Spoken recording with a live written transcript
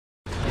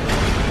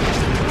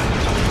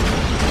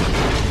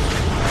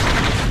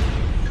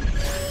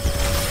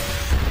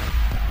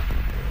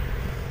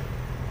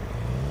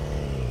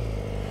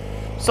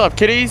up,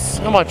 kiddies?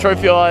 I'm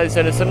iTrophyEyes,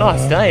 and it's a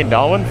nice day in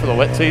Darwin for the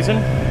wet season.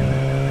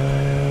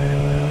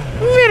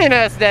 Really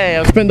nice day.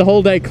 I spent the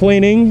whole day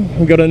cleaning.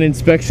 We've got an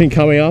inspection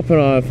coming up, and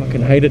I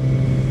fucking hate it.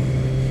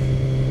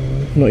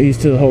 Not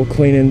used to the whole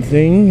cleaning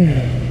thing.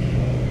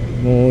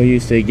 More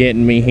used to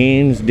getting me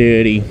hands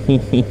dirty.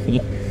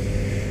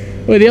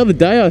 Well, the other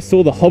day I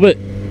saw the Hobbit,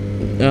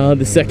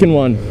 the second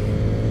one,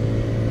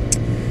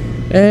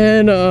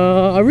 and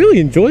I really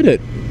enjoyed it.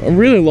 I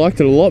really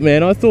liked it a lot,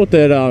 man. I thought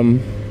that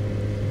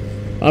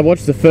I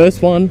watched the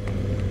first one.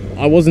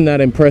 I wasn't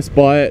that impressed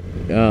by it.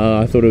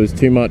 I thought it was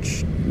too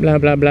much blah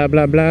blah blah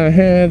blah blah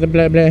the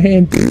blah blah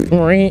hand.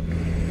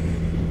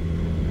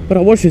 But I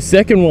watched the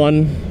second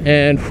one,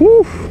 and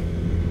whew,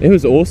 it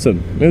was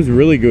awesome. It was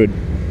really good.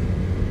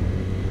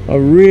 I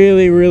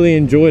really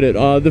enjoyed it.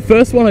 The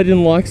first one I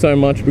didn't like so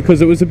much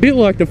because it was a bit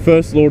like the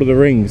first Lord of the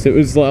Rings. It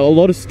was like a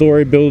lot of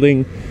story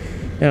building,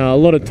 a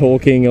lot of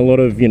talking, a lot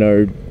of, you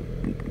know,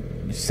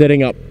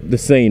 setting up the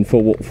scene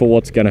for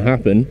what's going to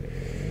happen.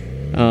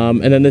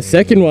 And then the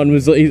second one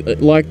was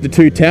like the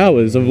Two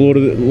Towers of the Lord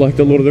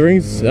of the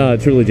Rings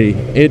trilogy.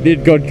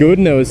 It got good,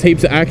 and there was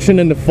heaps of action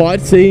and the fight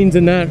scenes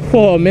and that.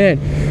 Oh man,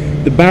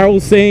 the barrel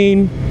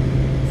scene.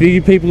 For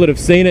you people that have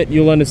seen it,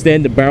 you'll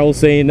understand the barrel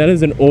scene. That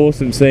is an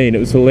awesome scene. It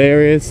was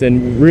hilarious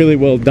and really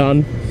well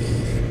done.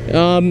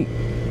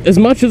 As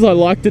much as I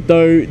liked it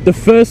though, the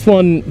first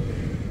one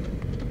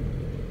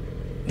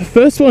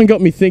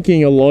got me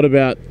thinking a lot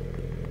about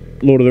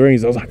Lord of the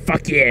Rings. I was like,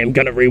 fuck yeah, I'm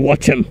gonna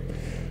rewatch them.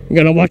 I'm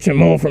gonna watch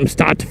them all from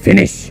start to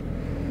finish.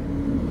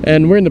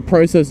 And we're in the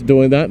process of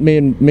doing that, me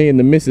and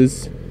the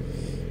missus.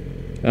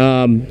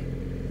 But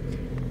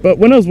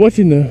when I was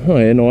watching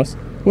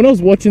when I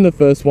was watching the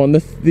first one,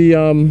 the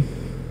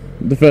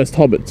first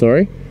Hobbit,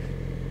 sorry,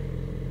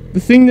 the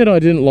thing that I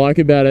didn't like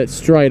about it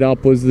straight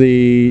up was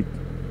the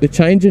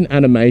change in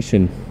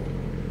animation.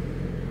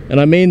 And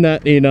I mean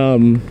that in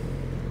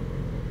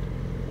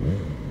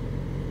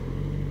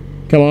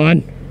come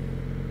on,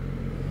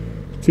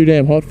 it's too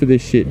damn hot for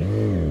this shit.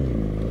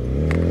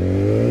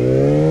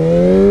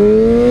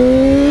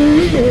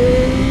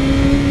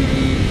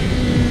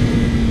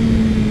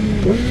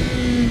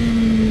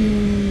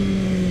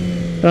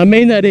 I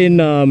mean that in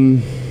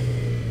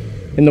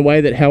the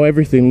way that how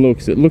everything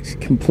looks. It looks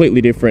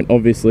completely different,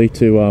 obviously,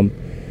 to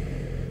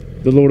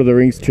the Lord of the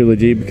Rings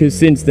trilogy, because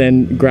since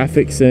then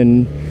graphics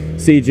and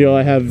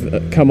CGI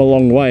have come a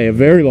long way, a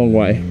very long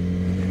way.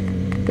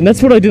 And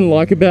that's what I didn't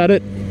like about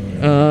it,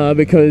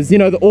 because, you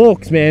know, the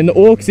orcs, man, the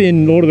orcs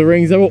in Lord of the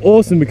Rings, they were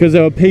awesome because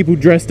they were people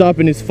dressed up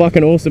in this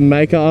fucking awesome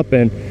makeup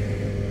and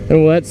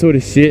all that sort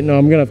of shit. And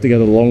I'm gonna have to go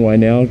the long way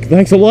now.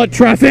 Thanks a lot,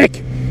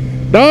 traffic!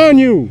 Darn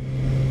you!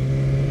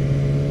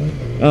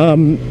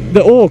 The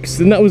orcs,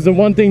 and that was the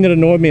one thing that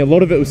annoyed me. A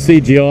lot of it was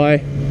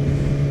CGI.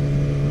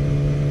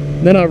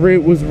 Then I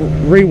was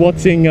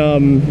re-watching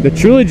the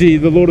trilogy,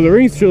 the Lord of the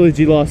Rings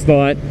trilogy last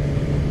night,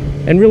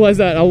 and realized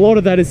that a lot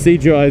of that is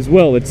CGI as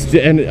well. It's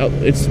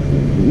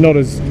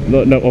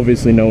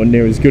obviously nowhere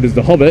near as good as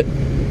The Hobbit.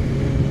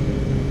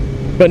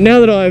 But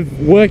now that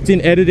I've worked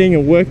in editing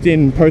and worked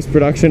in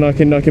post-production, I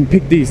can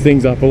pick these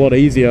things up a lot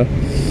easier.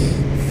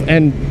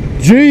 And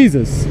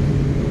Jesus,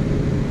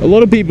 a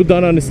lot of people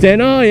don't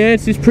understand. Oh yeah,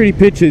 it's just pretty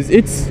pictures.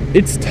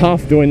 It's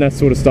tough doing that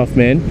sort of stuff,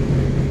 man.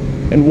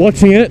 And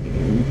watching it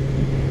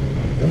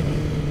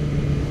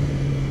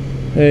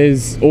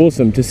is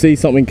awesome to see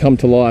something come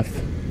to life.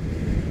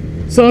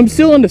 So I'm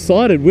still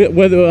undecided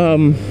whether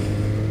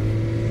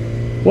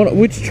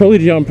which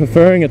trilogy I'm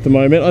preferring at the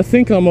moment. I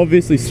think I'm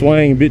obviously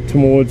swaying a bit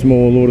towards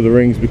more Lord of the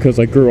Rings because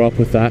I grew up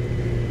with that.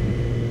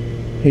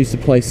 I used to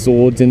play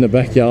swords in the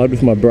backyard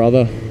with my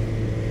brother.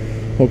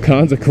 All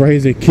kinds of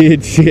crazy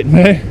kid shit,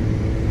 man.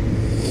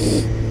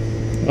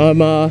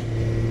 I'm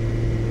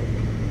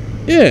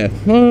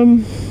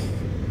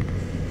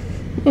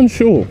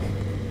unsure.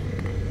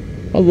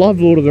 I love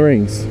Lord of the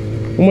Rings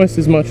almost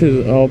as much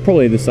as,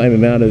 probably the same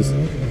amount as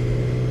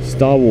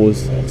Star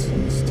Wars.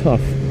 It's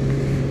tough,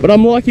 but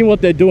I'm liking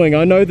what they're doing.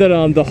 I know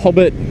that the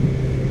Hobbit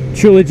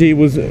trilogy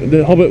was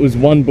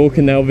one book,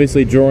 and they're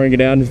obviously drawing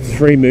it out into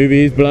 3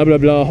 movies. Blah blah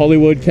blah.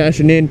 Hollywood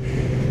cashing in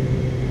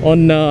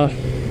on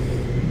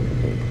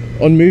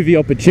movie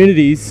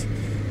opportunities.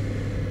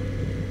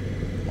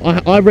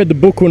 I read the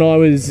book when I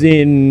was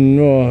in,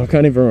 I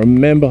can't even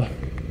remember.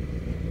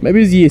 Maybe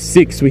it was year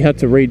 6. We had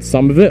to read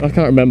some of it. I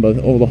can't remember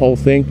the whole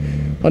thing.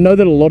 I know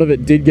that a lot of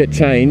it did get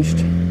changed.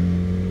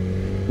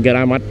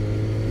 G'day, mate.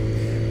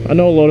 I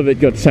know a lot of it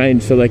got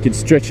changed so they could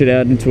stretch it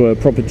out into a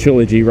proper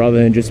trilogy rather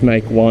than just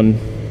make one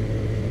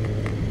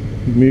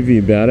movie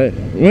about it.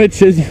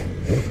 Which is,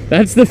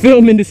 that's the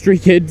film industry,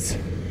 kids.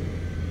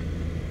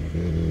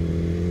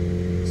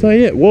 So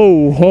yeah,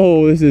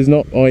 whoa, this is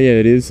not, oh yeah,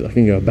 it is. I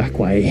can go back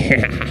way.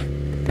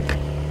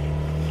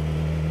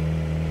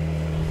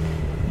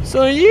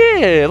 So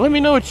yeah, let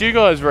me know what you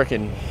guys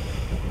reckon.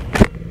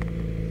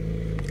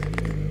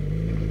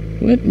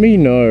 Let me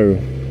know.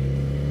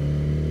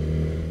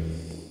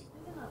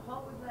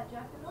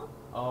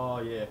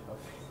 Oh yeah,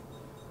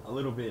 a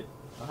little bit.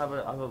 I have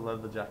a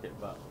leather jacket,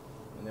 but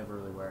I never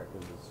really wear it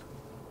because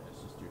it's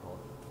it's just too hot.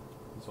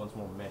 This one's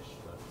more mesh,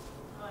 so.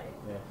 Oh,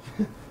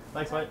 Yeah.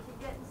 Thanks, mate.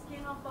 You're getting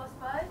skin off, I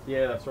suppose?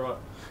 Yeah, that's right.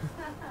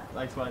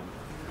 Thanks, mate.